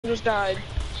Just died.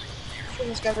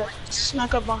 This guy that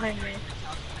snuck up behind me.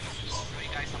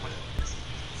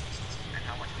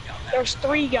 There's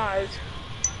 3 guys.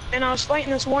 And I was fighting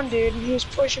this one dude, and he was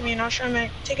pushing me, and I was trying to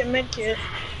take a med kit.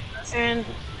 And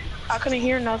I couldn't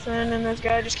hear nothing, and this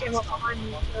guy just came up behind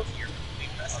me.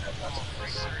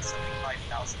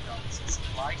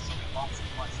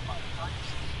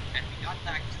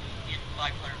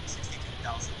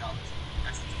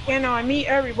 Yeah, no, I meet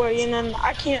everybody, and then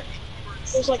I can't.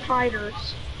 There's like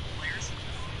hiders.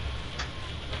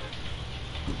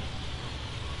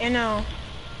 You know,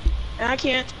 and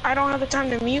I don't have the time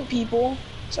to mute people,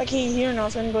 so I can't hear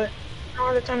nothing, but I don't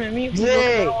have the time to mute people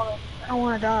because I don't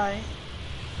want to die.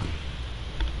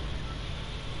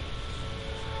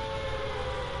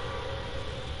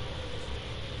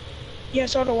 Yeah,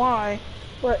 so do I,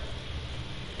 but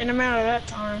in a matter of that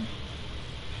time.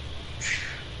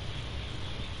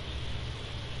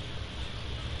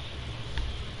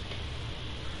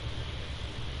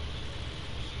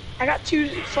 I got 2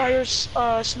 fire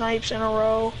snipes in a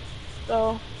row,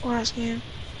 though, last game.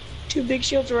 2 big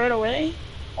shields right away?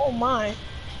 Oh my.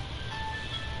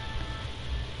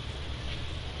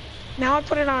 Now I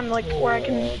put it on like where I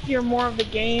can hear more of the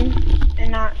game and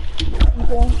not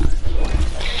people.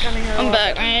 I'm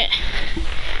back, mate.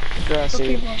 So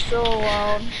people are so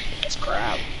loud. It's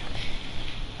crap.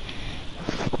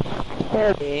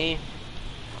 Hey.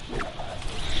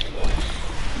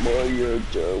 What are you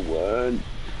doing?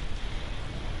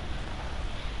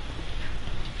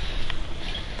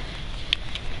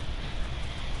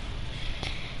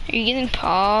 Are you getting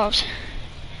popped?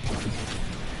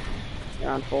 You're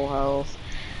on full health.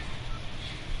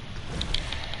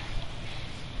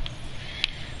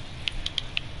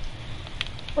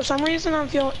 For some reason, I'm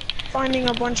finding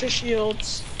a bunch of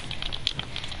shields.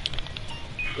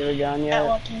 You have a gun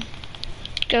yet?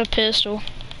 Got a pistol.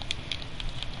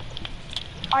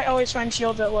 I always find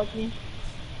shields at Lucky.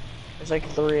 There's like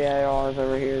 3 ARs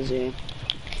over here, Z.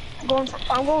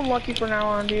 I'm going Lucky from now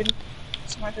on, dude.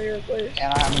 It's my favorite place.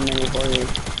 And I have a mini for you.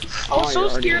 I was so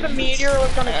scared a meteor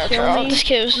was gonna kill me. This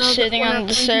kid was sitting on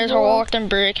the stairs. I walked in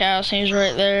Brick House and he was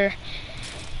right there.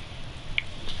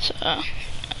 So,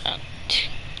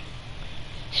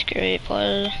 he's a great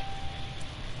player.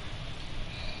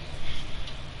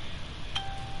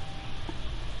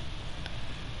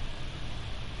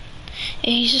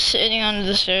 He's just sitting under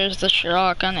the stairs with a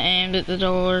shotgun aimed at the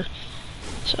door.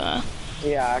 So.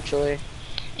 Yeah, actually.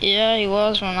 Yeah, he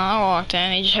was when I walked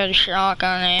in. He just had a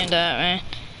shotgun aimed at me.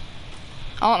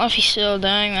 I don't know if he's still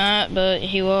doing that, but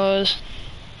he was.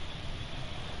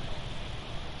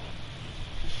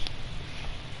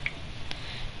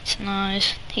 It's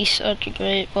nice. He's such a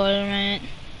great player, man.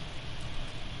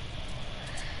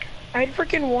 I had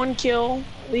freaking 1 kill,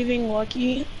 leaving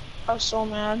Lucky. I was so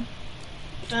mad.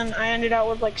 Then I ended out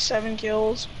with like 7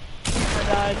 kills. I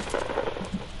died.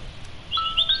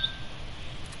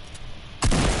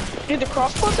 Dude, the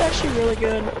crossbow's actually really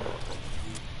good.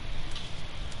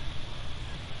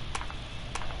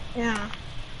 Yeah.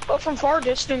 But from far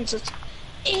distance, it's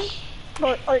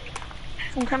but like,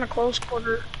 from kind of close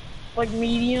quarter, like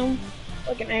medium,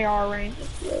 like an AR range,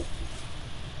 it's good.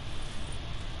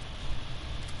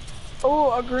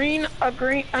 Oh, a green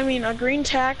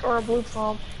tack or a blue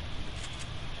pump.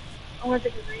 I'm gonna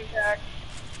take a green tack.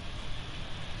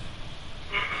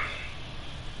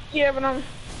 Yeah, but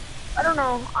I don't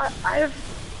know. I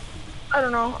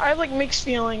don't know. I have like mixed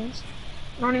feelings.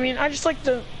 You know what I mean? I just like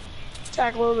the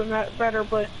tack a little bit better,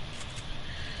 but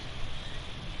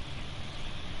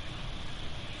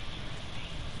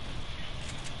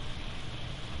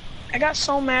I get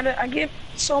so mad at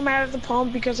the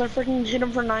pump because I freaking hit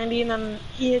him for 90 and then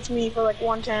he hits me for like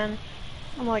 110.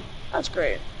 I'm like, that's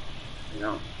great, you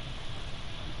know.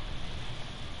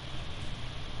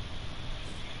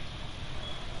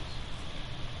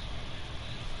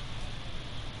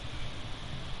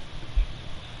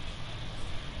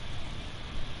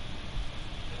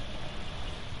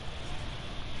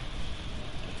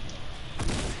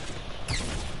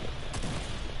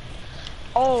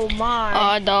 Oh my. Oh,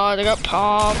 I died. I got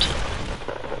popped.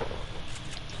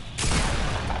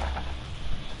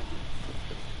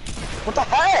 What the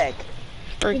heck?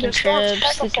 Freaking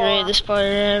Treb's the greatest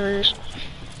player ever.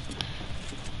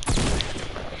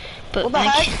 But what the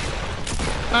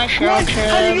heck? Nice shot, Treb.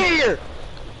 How did you get here?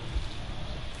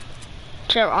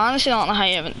 Treb, I honestly don't know how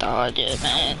you haven't died yet,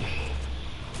 man.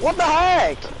 What the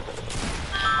heck?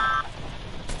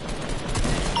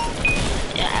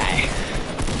 Yeah.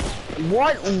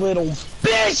 What little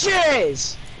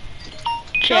bitches!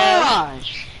 Treb.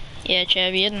 Gosh! Yeah,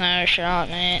 Treb, you had another shot,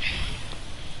 man.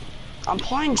 I'm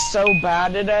playing so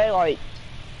bad today, like,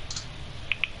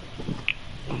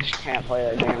 just can't play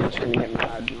that game. I'm just gonna get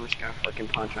mad and I'm just gonna freaking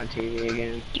punch my TV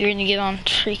again. You're gonna get on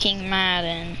freaking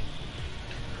Madden.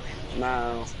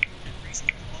 No.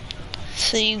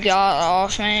 So you got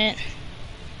off, mate?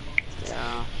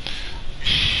 Yeah.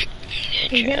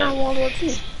 You getting on World War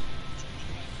II?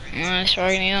 That's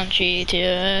probably gonna get on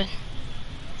GTA.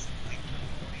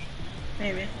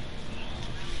 Maybe.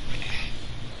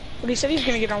 But he said he's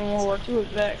gonna get on World War II with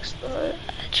Vex, but...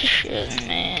 Just shouldn't,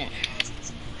 man.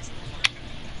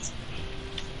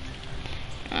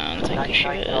 I don't think you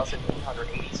should.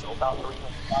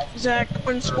 Zach,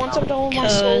 once I'm done with my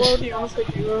solo, do you want to play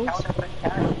duos?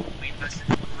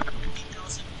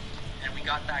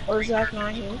 Or Zach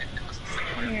not here?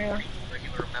 Yeah.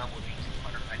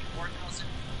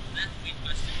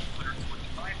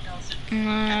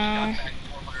 No.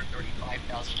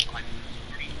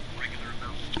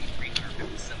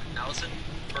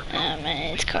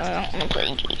 Man, it's cause I don't wanna play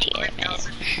GTA, man.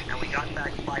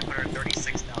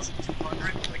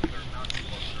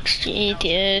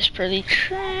 GTA is pretty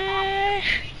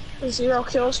trash. 0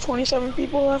 kills, 27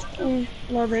 people left.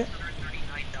 Love it.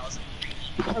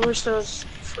 I wish there was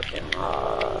freaking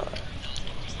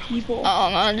people. I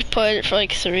don't know, I just played it for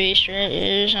like 3 straight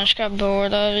years and I just got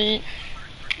bored of it.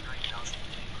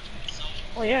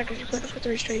 Well, yeah, because you played it for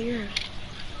 3 straight years.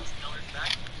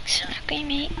 Exactly,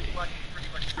 mate.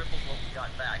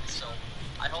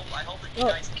 I hope that you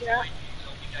guys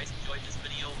enjoyed this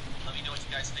video. Let me know what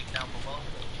you guys think down below.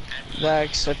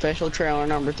 Vex, official trailer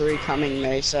number 3 coming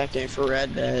May 2nd for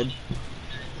Red Dead.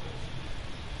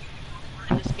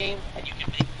 In this game, and you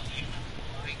can make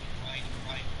money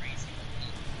crazy.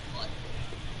 But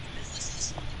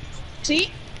businesses,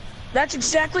 See? That's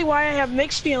exactly why I have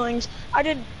mixed feelings. I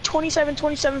did 27,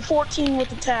 27, 14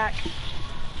 with attack.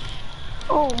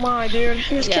 Oh my, dude.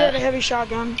 This kid had a heavy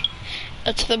shotgun.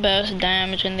 That's the best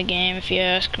damage in the game, if you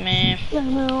ask me. I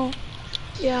know.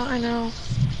 Yeah, I know.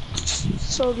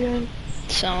 So good.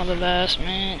 Some of the best,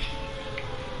 man.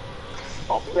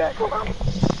 I'll be back. Hold on.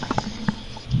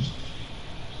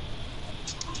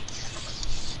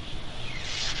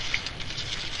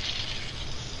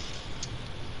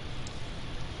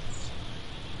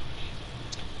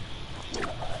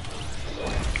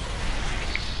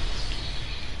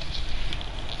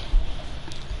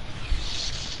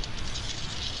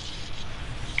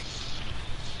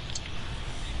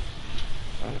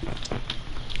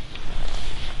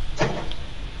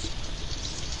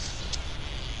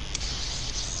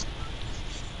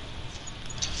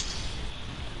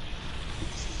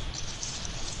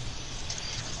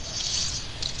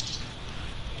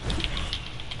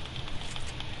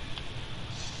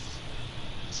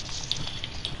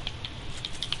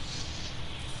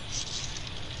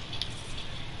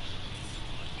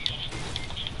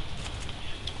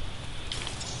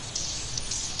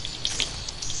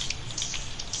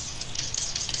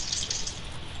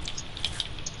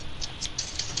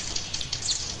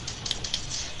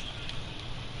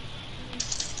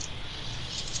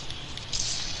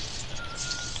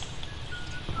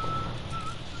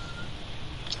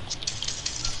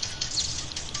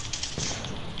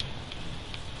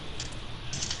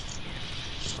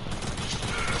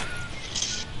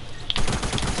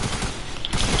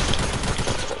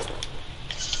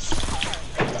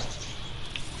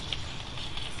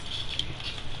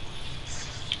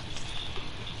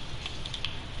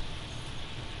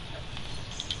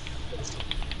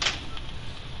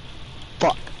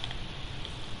 Fuck.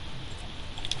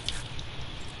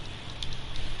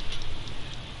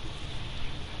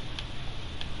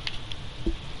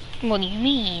 What do you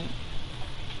mean?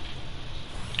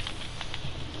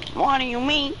 What do you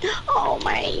mean? Oh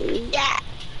my god.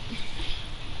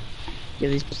 Yeah,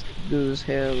 these dudes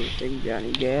have everything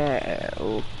Johnny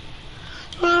go.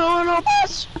 I don't know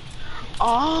this.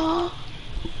 Oh.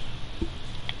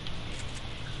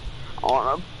 I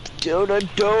wanna do the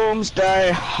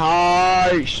Doomsday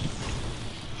Heist.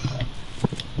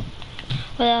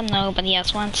 Well, nobody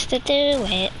else wants to do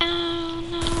it. Oh,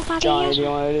 nobody Johnny, else. do you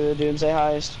wanna do the Doomsday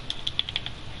Heist?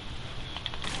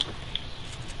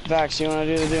 Vex, you wanna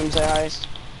do the Doomsday Heist?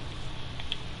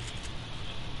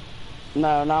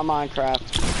 No, not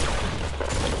Minecraft.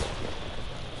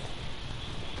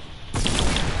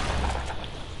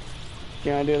 Do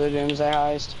you wanna do the Doomsday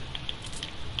Heist?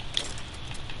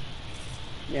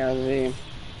 Yeah, Z.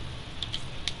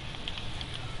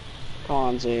 Come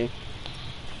on, Z.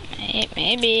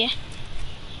 Maybe.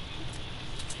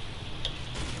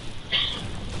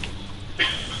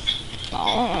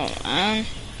 Oh, man.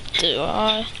 Do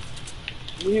I?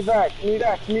 Move back, move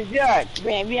back, move back,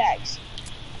 move back.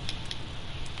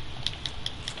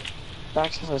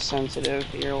 That's just a sensitive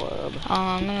earlobe.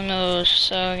 I'm in the middle of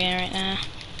so game right now.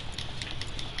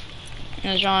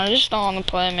 No, Johnny, I just don't want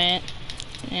to play, mate.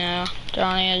 You know,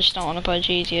 Johnny, I just don't want to play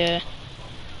GTA.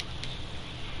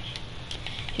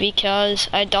 Because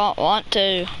I don't want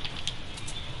to.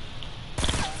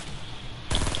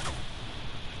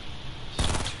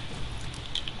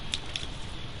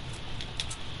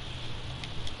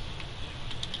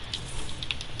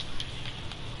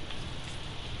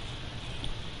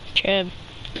 Trib,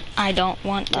 I don't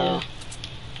want to. No.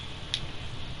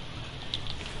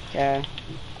 Okay.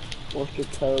 We'll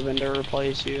get Tobin to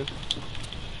replace you.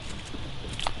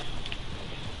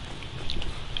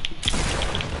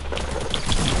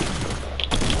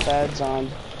 Feds on.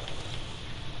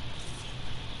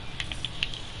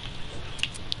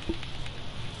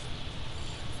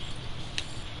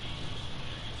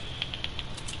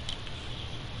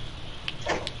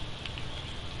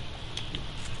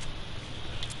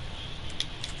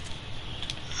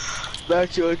 Back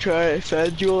to a try.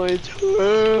 Fed joins.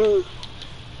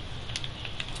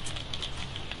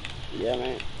 Yeah,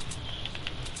 man.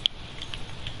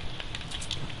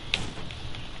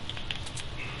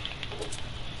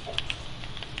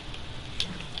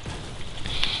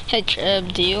 Hey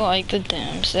Trib, do you like the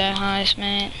Doomsday Heist,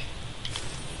 mate?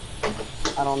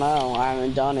 I don't know. I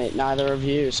haven't done it. Neither of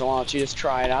you. So why don't you just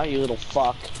try it out, you little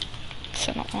fuck? 'Cause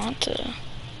I don't want to.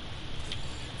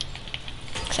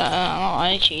 'Cause I don't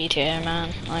like GTA,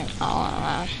 man. Like, oh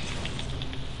man.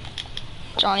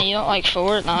 Johnny, you don't like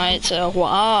Fortnite, so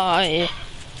why?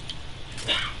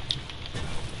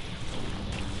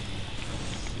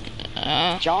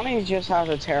 Johnny just has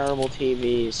a terrible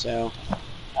TV, so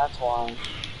that's why.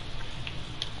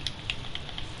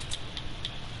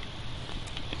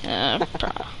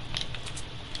 Bro.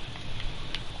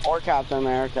 Or Captain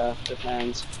America,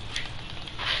 depends.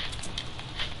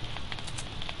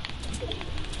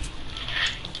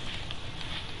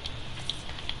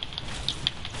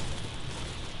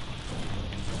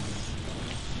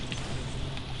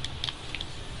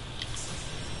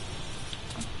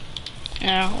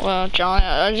 No, well, Johnny,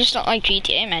 I just don't like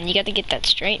GTA, man. You gotta get that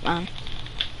straight, man.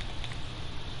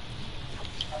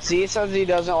 See, he says he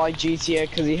doesn't like GTA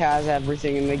because he has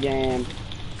everything in the game.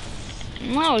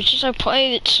 No, it's just I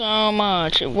played it so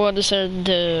much. What does it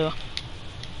do?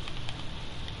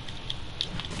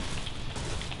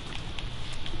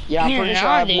 Yeah, I'm pretty sure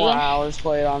I have dude. more hours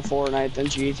played on Fortnite than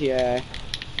GTA.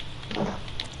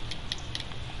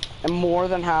 And more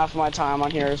than half my time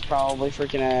on here is probably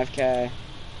freaking AFK.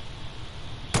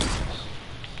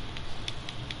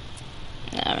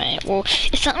 Nah, man. Well,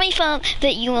 it's not my fault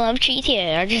that you love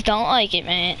GTA. I just don't like it,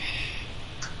 man.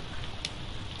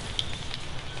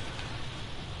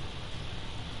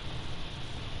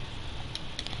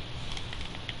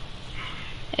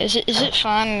 Is it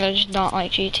fun that I just don't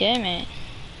like GTA, man?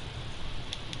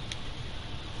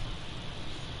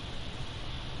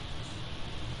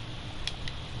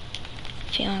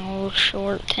 Feeling a little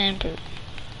short-tempered.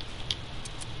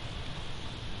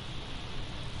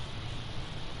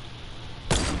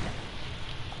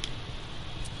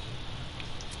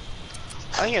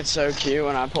 I think it's so cute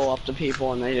when I pull up to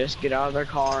people and they just get out of their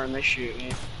car and they shoot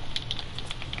me.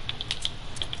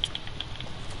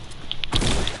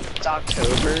 It's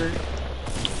October.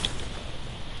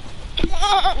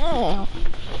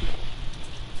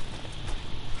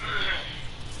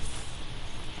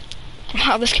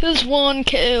 Wow, this kill's 1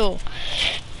 kill.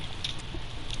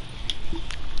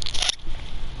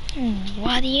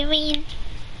 What do you mean?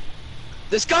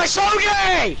 This guy's so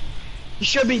gay! He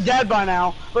should be dead by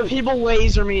now, but people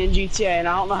laser me in GTA and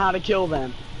I don't know how to kill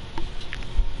them.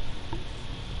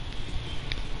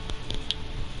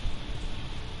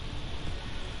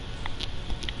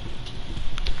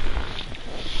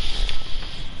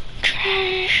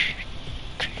 Trash.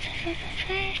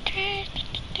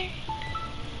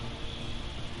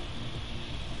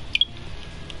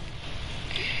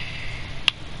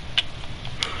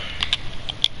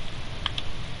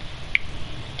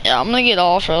 Yeah, I'm gonna get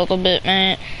off for a little bit,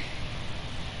 man.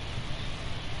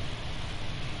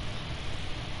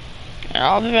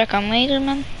 I'll be back on later,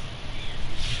 man.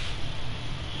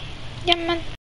 Yeah, man.